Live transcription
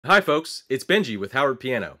Hi folks, it's Benji with Howard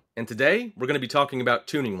Piano, and today we're going to be talking about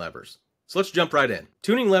tuning levers. So let's jump right in.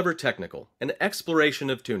 Tuning lever technical, an exploration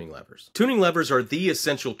of tuning levers. Tuning levers are the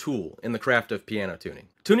essential tool in the craft of piano tuning.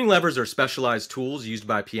 Tuning levers are specialized tools used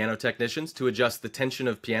by piano technicians to adjust the tension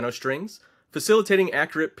of piano strings, facilitating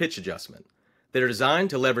accurate pitch adjustment. They are designed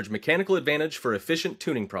to leverage mechanical advantage for efficient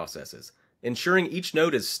tuning processes, ensuring each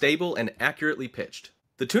note is stable and accurately pitched.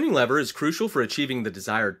 The tuning lever is crucial for achieving the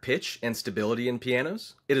desired pitch and stability in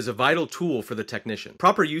pianos. It is a vital tool for the technician.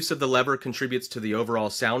 Proper use of the lever contributes to the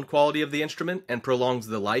overall sound quality of the instrument and prolongs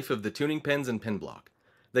the life of the tuning pens and pen block.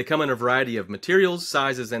 They come in a variety of materials,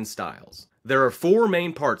 sizes, and styles. There are four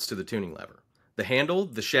main parts to the tuning lever: the handle,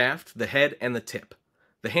 the shaft, the head, and the tip.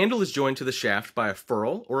 The handle is joined to the shaft by a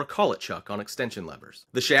ferrule or a collet chuck on extension levers.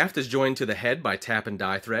 The shaft is joined to the head by tap and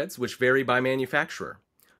die threads, which vary by manufacturer.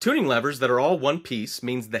 Tuning levers that are all one piece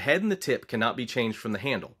means the head and the tip cannot be changed from the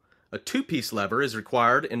handle. A two-piece lever is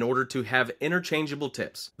required in order to have interchangeable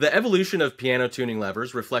tips. The evolution of piano tuning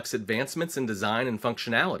levers reflects advancements in design and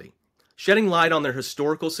functionality. Shedding light on their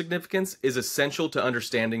historical significance is essential to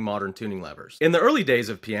understanding modern tuning levers. In the early days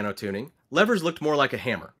of piano tuning, levers looked more like a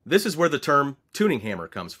hammer. This is where the term tuning hammer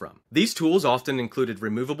comes from. These tools often included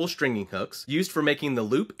removable stringing hooks used for making the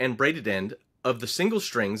loop and braided end of the single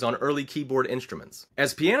strings on early keyboard instruments.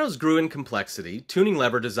 As pianos grew in complexity, tuning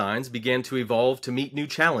lever designs began to evolve to meet new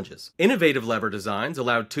challenges. Innovative lever designs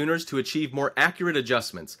allowed tuners to achieve more accurate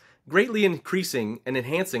adjustments, greatly increasing and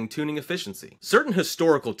enhancing tuning efficiency. Certain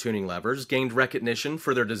historical tuning levers gained recognition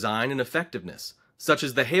for their design and effectiveness, such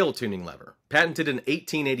as the Hale tuning lever, patented in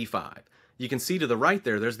 1885. You can see to the right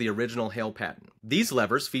there's the original Hale patent. These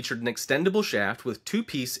levers featured an extendable shaft with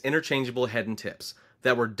two-piece interchangeable head and tips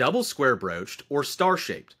that were double square broached or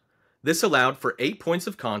star-shaped. This allowed for 8 points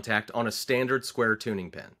of contact on a standard square tuning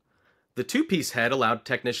pen. The two-piece head allowed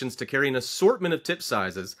technicians to carry an assortment of tip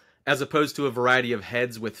sizes as opposed to a variety of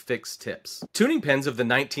heads with fixed tips. Tuning pens of the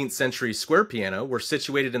 19th century square piano were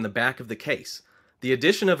situated in the back of the case. The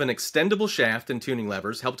addition of an extendable shaft and tuning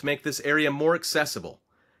levers helped make this area more accessible.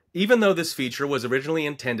 Even though this feature was originally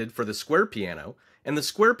intended for the square piano, and the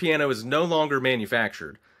square piano is no longer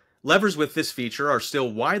manufactured, levers with this feature are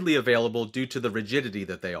still widely available due to the rigidity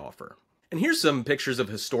that they offer. And here's some pictures of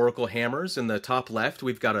historical hammers. In the top left,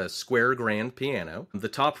 we've got a square grand piano. The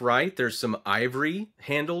top right, there's some ivory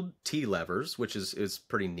handled T levers, which is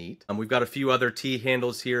pretty neat. We've got a few other T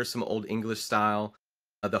handles here, some old English style.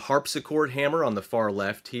 The harpsichord hammer on the far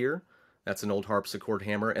left here, that's an old harpsichord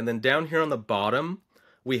hammer. And then down here on the bottom,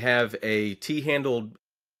 we have a T handled,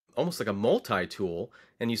 almost like a multi-tool,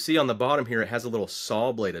 and you see on the bottom here it has a little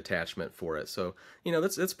saw blade attachment for it. So,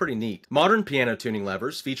 that's pretty neat. Modern piano tuning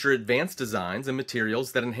levers feature advanced designs and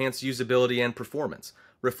materials that enhance usability and performance,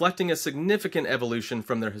 reflecting a significant evolution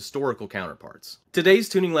from their historical counterparts. Today's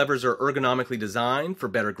tuning levers are ergonomically designed for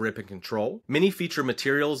better grip and control. Many feature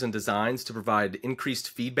materials and designs to provide increased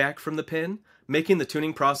feedback from the pen, making the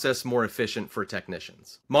tuning process more efficient for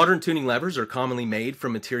technicians. Modern tuning levers are commonly made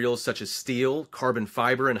from materials such as steel, carbon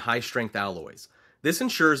fiber, and high-strength alloys. This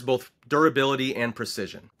ensures both durability and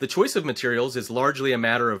precision. The choice of materials is largely a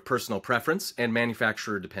matter of personal preference and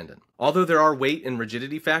manufacturer dependent, although there are weight and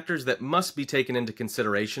rigidity factors that must be taken into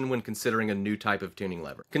consideration when considering a new type of tuning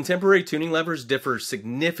lever. Contemporary tuning levers differ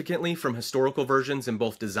significantly from historical versions in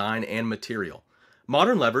both design and material.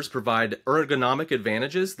 Modern levers provide ergonomic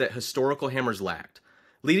advantages that historical hammers lacked,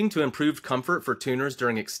 leading to improved comfort for tuners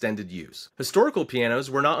during extended use. Historical pianos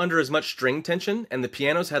were not under as much string tension, and the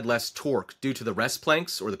pianos had less torque due to the rest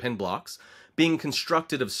planks, or the pen blocks, being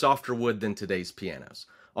constructed of softer wood than today's pianos,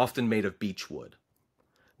 often made of beech wood.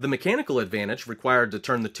 The mechanical advantage required to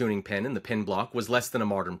turn the tuning pen in the pen block was less than a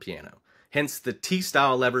modern piano. Hence, the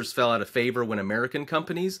T-style levers fell out of favor when American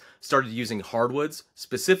companies started using hardwoods,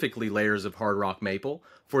 specifically layers of hard rock maple,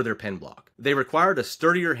 for their pen block. They required a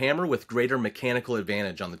sturdier hammer with greater mechanical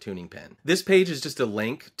advantage on the tuning pen. This page is just a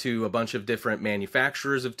link to a bunch of different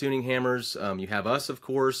manufacturers of tuning hammers. You have us, of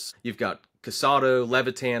course. You've got Casado,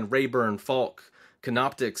 Levitan, Rayburn, Falk,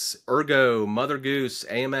 Canoptics, Ergo, Mother Goose,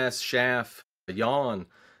 AMS, Schaff, Yawn.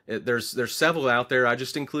 There's several out there. I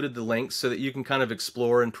just included the links so that you can kind of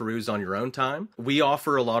explore and peruse on your own time. We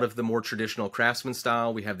offer a lot of the more traditional Craftsman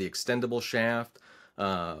style. We have the extendable shaft.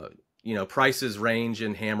 Prices range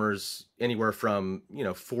in hammers anywhere from,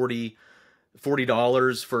 $40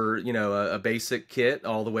 for, a basic kit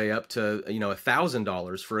all the way up to,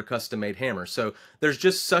 $1,000 for a custom-made hammer. So there's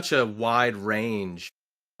just such a wide range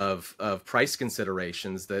of price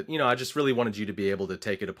considerations that, I just really wanted you to be able to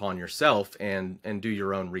take it upon yourself and do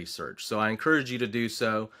your own research. So I encourage you to do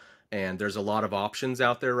so. And there's a lot of options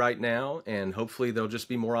out there right now, and hopefully there'll just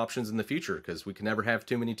be more options in the future because we can never have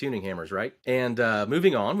too many tuning hammers, right? And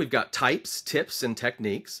moving on, we've got types, tips, and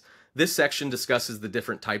techniques. This section discusses the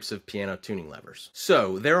different types of piano tuning levers.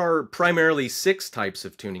 So there are primarily 6 types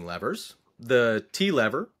of tuning levers. The T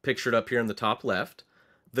lever, pictured up here in the top left,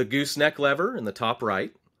 the gooseneck lever in the top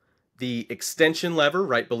right, the extension lever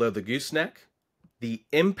right below the gooseneck, the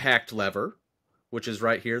impact lever, which is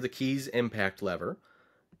right here, the keys impact lever,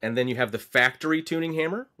 and then you have the factory tuning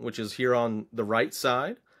hammer, which is here on the right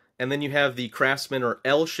side, and then you have the Craftsman or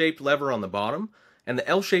L-shaped lever on the bottom, and the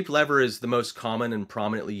L-shaped lever is the most common and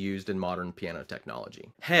prominently used in modern piano technology.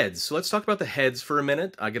 Heads. So let's talk about the heads for a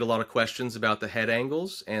minute. I get a lot of questions about the head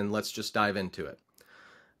angles, and let's just dive into it.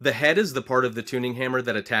 The head is the part of the tuning hammer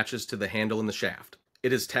that attaches to the handle and the shaft.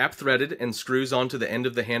 It is tap-threaded and screws onto the end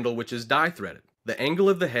of the handle, which is die-threaded. The angle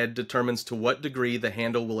of the head determines to what degree the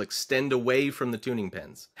handle will extend away from the tuning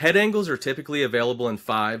pins. Head angles are typically available in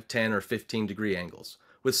 5, 10, or 15 degree angles.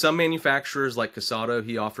 With some manufacturers like Casado,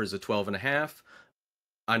 he offers a 12.5.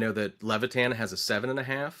 I know that Levitan has a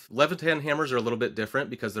 7.5. Levitan hammers are a little bit different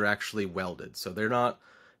because they're actually welded. So they're not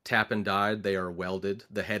tap and died, they are welded.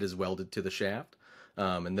 The head is welded to the shaft.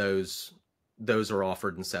 And those are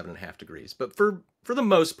offered in 7.5 degrees. But for the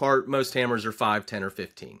most part, most hammers are 5, 10, or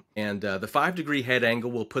 15. And the 5-degree head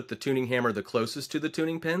angle will put the tuning hammer the closest to the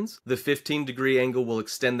tuning pins. The 15-degree angle will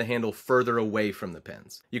extend the handle further away from the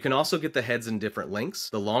pins. You can also get the heads in different lengths.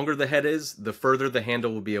 The longer the head is, the further the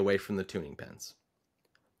handle will be away from the tuning pins.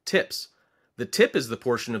 Tips. The tip is the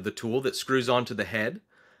portion of the tool that screws onto the head,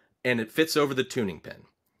 and it fits over the tuning pin.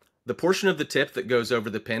 The portion of the tip that goes over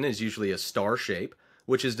the pin is usually a star shape,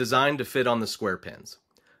 which is designed to fit on the square pins.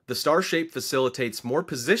 The star shape facilitates more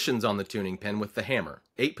positions on the tuning pin with the hammer,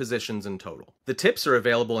 8 positions in total. The tips are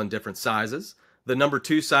available in different sizes. The number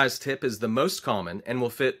 2 size tip is the most common and will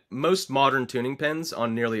fit most modern tuning pins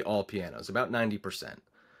on nearly all pianos, about 90%.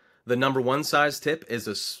 The number 1 size tip is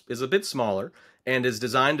a bit smaller and is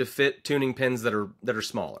designed to fit tuning pins that are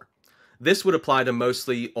smaller. This would apply to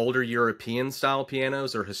mostly older European style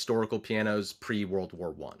pianos or historical pianos pre-World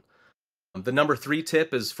War I. The number 3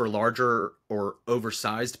 tip is for larger or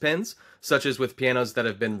oversized pins, such as with pianos that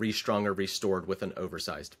have been restrung or restored with an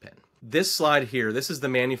oversized pin. This slide here, this is the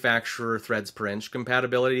manufacturer threads per inch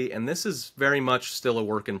compatibility, and this is very much still a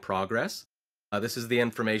work in progress. This is the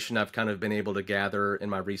information I've kind of been able to gather in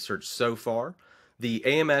my research so far. The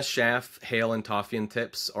AMS shaft, Hale, and Toffian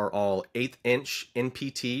tips are all 1/8 inch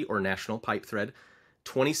NPT or National Pipe Thread,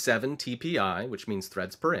 27 TPI, which means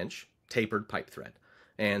threads per inch, tapered pipe thread.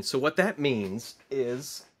 And so what that means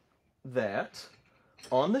is that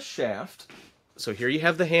on the shaft, so here you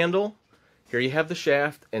have the handle, here you have the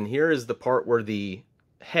shaft, and here is the part where the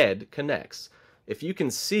head connects. If you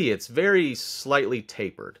can see, it's very slightly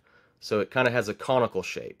tapered, so it kind of has a conical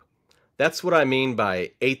shape. That's what I mean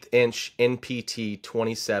by 1/8 inch NPT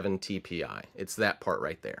 27 TPI. It's that part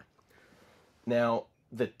right there. Now,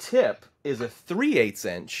 the tip is a 3/8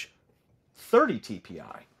 inch 30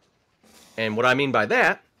 TPI. And what I mean by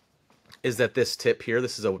that is that this tip here,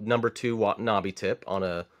 this is a number 2 Watanabe tip on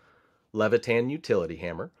a Levitan utility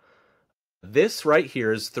hammer. This right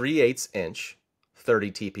here is 3/8 inch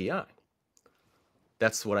 30 TPI.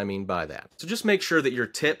 That's what I mean by that. So just make sure that your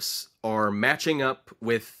tips are matching up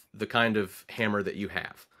with the kind of hammer that you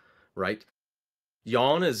have, right?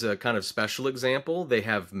 Yawn is a kind of special example. They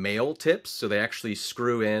have male tips, so they actually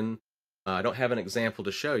screw in. I don't have an example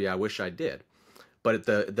to show you. I wish I did. But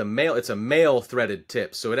the male, it's a male threaded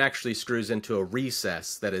tip, so it actually screws into a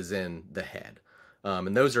recess that is in the head.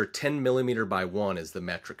 And those are 10 millimeter by 1 is the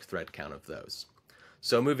metric thread count of those.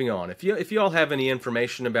 So moving on, if you all have any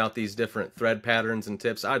information about these different thread patterns and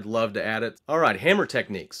tips, I'd love to add it. All right, hammer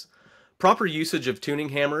techniques. Proper usage of tuning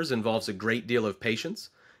hammers involves a great deal of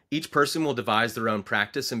patience. Each person will devise their own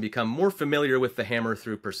practice and become more familiar with the hammer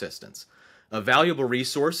through persistence. A valuable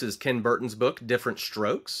resource is Ken Burton's book, Different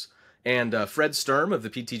Strokes. And Fred Sturm of the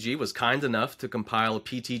PTG was kind enough to compile a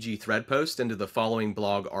PTG thread post into the following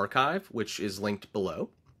blog archive, which is linked below.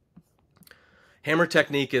 Hammer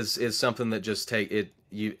technique is something that just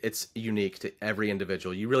it's unique to every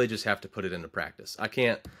individual. You really just have to put it into practice. I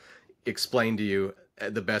can't explain to you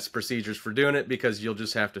the best procedures for doing it because you'll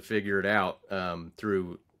just have to figure it out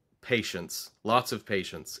through patience, lots of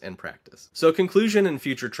patience and practice. So conclusion and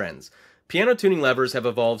future trends. Piano tuning levers have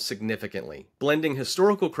evolved significantly, blending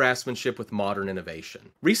historical craftsmanship with modern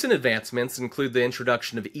innovation. Recent advancements include the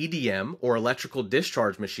introduction of EDM, or electrical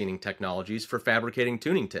discharge machining technologies for fabricating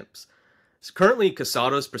tuning tips. Currently,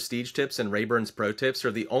 Casado's Prestige tips and Rayburn's Pro tips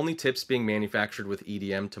are the only tips being manufactured with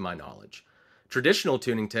EDM to my knowledge. Traditional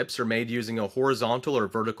tuning tips are made using a horizontal or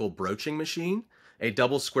vertical broaching machine. A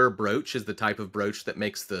double square broach is the type of broach that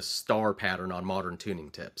makes the star pattern on modern tuning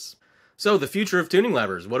tips. So the future of tuning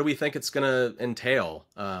levers, what do we think it's going to entail?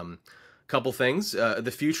 Couple things.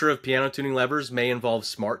 The future of piano tuning levers may involve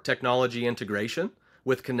smart technology integration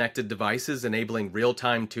with connected devices enabling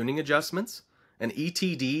real-time tuning adjustments. An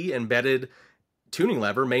ETD embedded tuning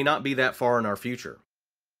lever may not be that far in our future.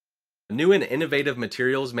 New and innovative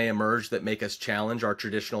materials may emerge that make us challenge our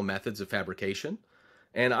traditional methods of fabrication.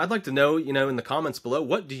 And I'd like to know, in the comments below,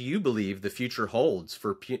 what do you believe the future holds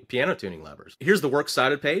for piano tuning levers? Here's the Works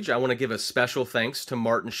Cited page. I want to give a special thanks to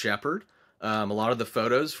Martin Shepard. A lot of the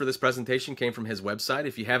photos for this presentation came from his website.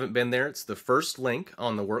 If you haven't been there, it's the first link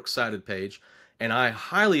on the Works Cited page. And I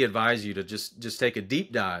highly advise you to just take a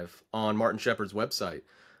deep dive on Martin Shepard's website.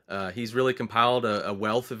 He's really compiled a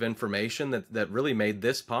wealth of information that really made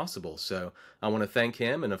this possible. So I want to thank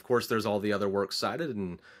him. And of course, there's all the other works cited,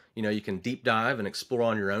 and you can deep dive and explore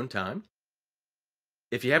on your own time.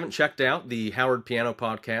 If you haven't checked out the Howard Piano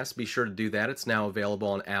Podcast, be sure to do that. It's now available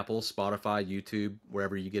on Apple, Spotify, YouTube,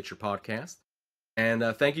 wherever you get your podcast. And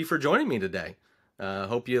thank you for joining me today.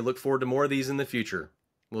 Hope you look forward to more of these in the future.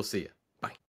 We'll see you.